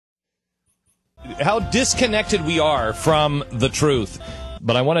how disconnected we are from the truth.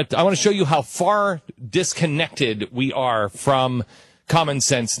 But I want to show you how far disconnected we are from common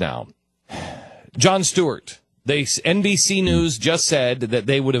sense now. Jon Stewart, NBC News just said that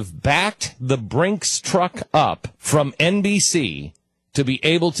they would have backed the Brinks truck up from NBC to be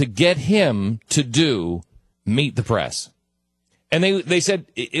able to get him to do Meet the Press. And they said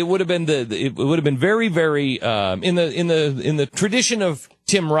it would have been very, very in the tradition of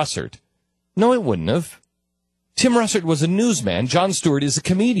Tim Russert. No, it wouldn't have. Tim Russert was a newsman. Jon Stewart is a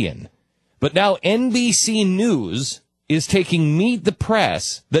comedian. But now NBC News is taking Meet the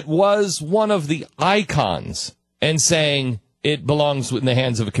Press, that was one of the icons, and saying it belongs in the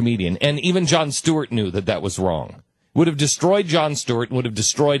hands of a comedian. And even Jon Stewart knew that was wrong. Would have destroyed Jon Stewart and would have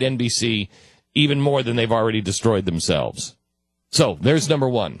destroyed NBC even more than they've already destroyed themselves. So there's number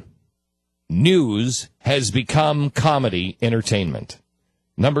one. News has become comedy entertainment.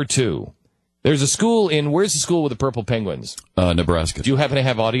 Number two. There's a school where's the school with the purple penguins? Nebraska. Do you happen to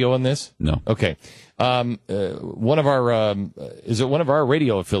have audio on this? No. Okay. One of our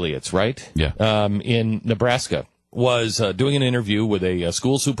radio affiliates, right? Yeah. In Nebraska was doing an interview with a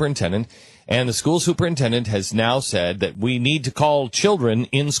school superintendent, and the school superintendent has now said that we need to call children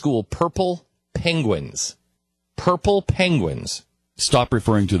in school purple penguins. Purple penguins. Stop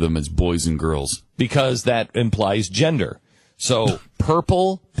referring to them as boys and girls. Because that implies gender. So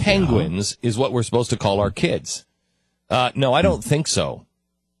purple penguins is what we're supposed to call our kids. No, I don't think so.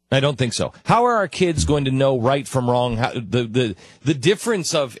 I don't think so. How are our kids going to know right from wrong, the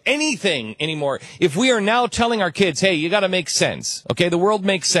difference of anything anymore? If we are now telling our kids, hey, you got to make sense. Okay, the world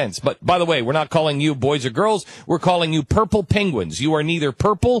makes sense. But by the way, we're not calling you boys or girls. We're calling you purple penguins. You are neither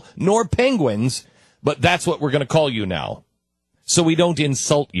purple nor penguins, but that's what we're going to call you now. So we don't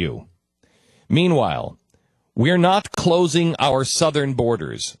insult you. Meanwhile, we're not closing our southern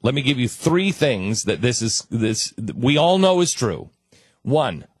borders. Let me give you three things that this we all know is true.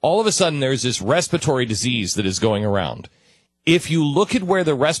 One, all of a sudden there's this respiratory disease that is going around. If you look at where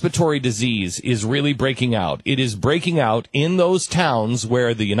the respiratory disease is really breaking out, it is breaking out in those towns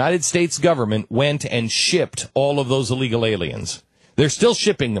where the United States government went and shipped all of those illegal aliens. They're still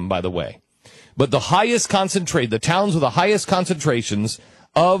shipping them, by the way. But the towns with the highest concentrations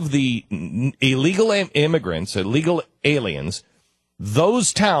of the illegal immigrants, illegal aliens,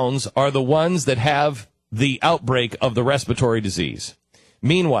 those towns are the ones that have the outbreak of the respiratory disease.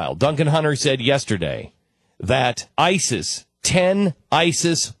 Meanwhile, Duncan Hunter said yesterday that 10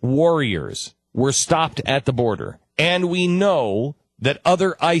 ISIS warriors were stopped at the border. And we know that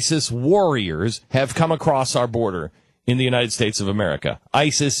other ISIS warriors have come across our border in the United States of America.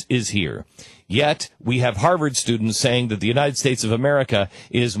 ISIS is here. Yet, we have Harvard students saying that the United States of America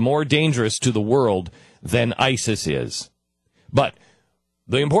is more dangerous to the world than ISIS is. But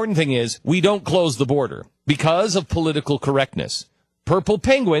the important thing is we don't close the border because of political correctness. Purple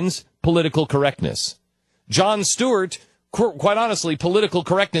penguins, political correctness. Jon Stewart, quite honestly, political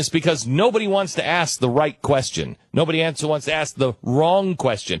correctness because nobody wants to ask the right question. Nobody wants to ask the wrong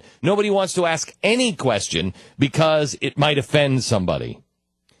question. Nobody wants to ask any question because it might offend somebody.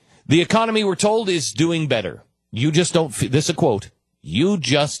 The economy, we're told, is doing better. You just don't, this is a quote, you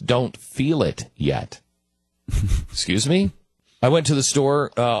just don't feel it yet. Excuse me? I went to the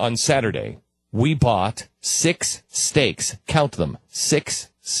store on Saturday. We bought 6 steaks. Count them. 6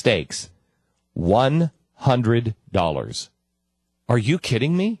 steaks. $100. Are you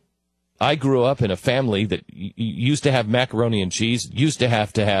kidding me? I grew up in a family that used to have macaroni and cheese, used to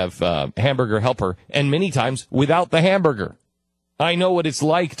have hamburger helper, and many times without the hamburger. I know what it's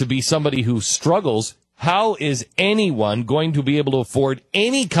like to be somebody who struggles. How is anyone going to be able to afford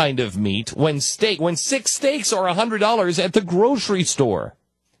any kind of meat when 6 steaks are $100 at the grocery store?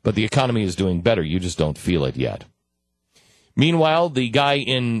 But the economy is doing better. You just don't feel it yet. Meanwhile, the guy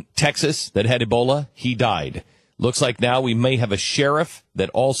in Texas that had Ebola, he died. Looks like now we may have a sheriff that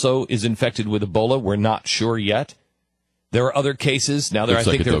also is infected with Ebola. We're not sure yet. There are other cases. Now, Looks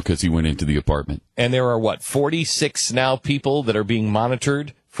like it, though, because he went into the apartment. And there are, 46 now people that are being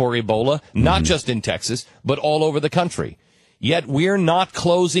monitored for Ebola, not just in Texas, but all over the country. Yet we're not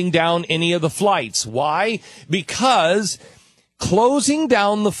closing down any of the flights. Why? Because closing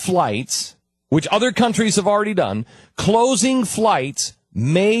down the flights, which other countries have already done, closing flights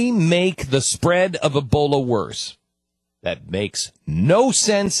may make the spread of Ebola worse. That makes no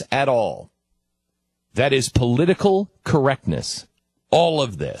sense at all. That is political correctness. All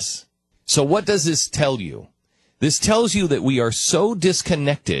of this. So what does this tell you? This tells you that we are so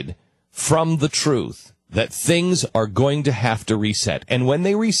disconnected from the truth that things are going to have to reset. And when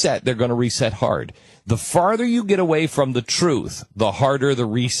they reset, they're going to reset hard. The farther you get away from the truth, the harder the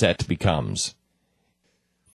reset becomes.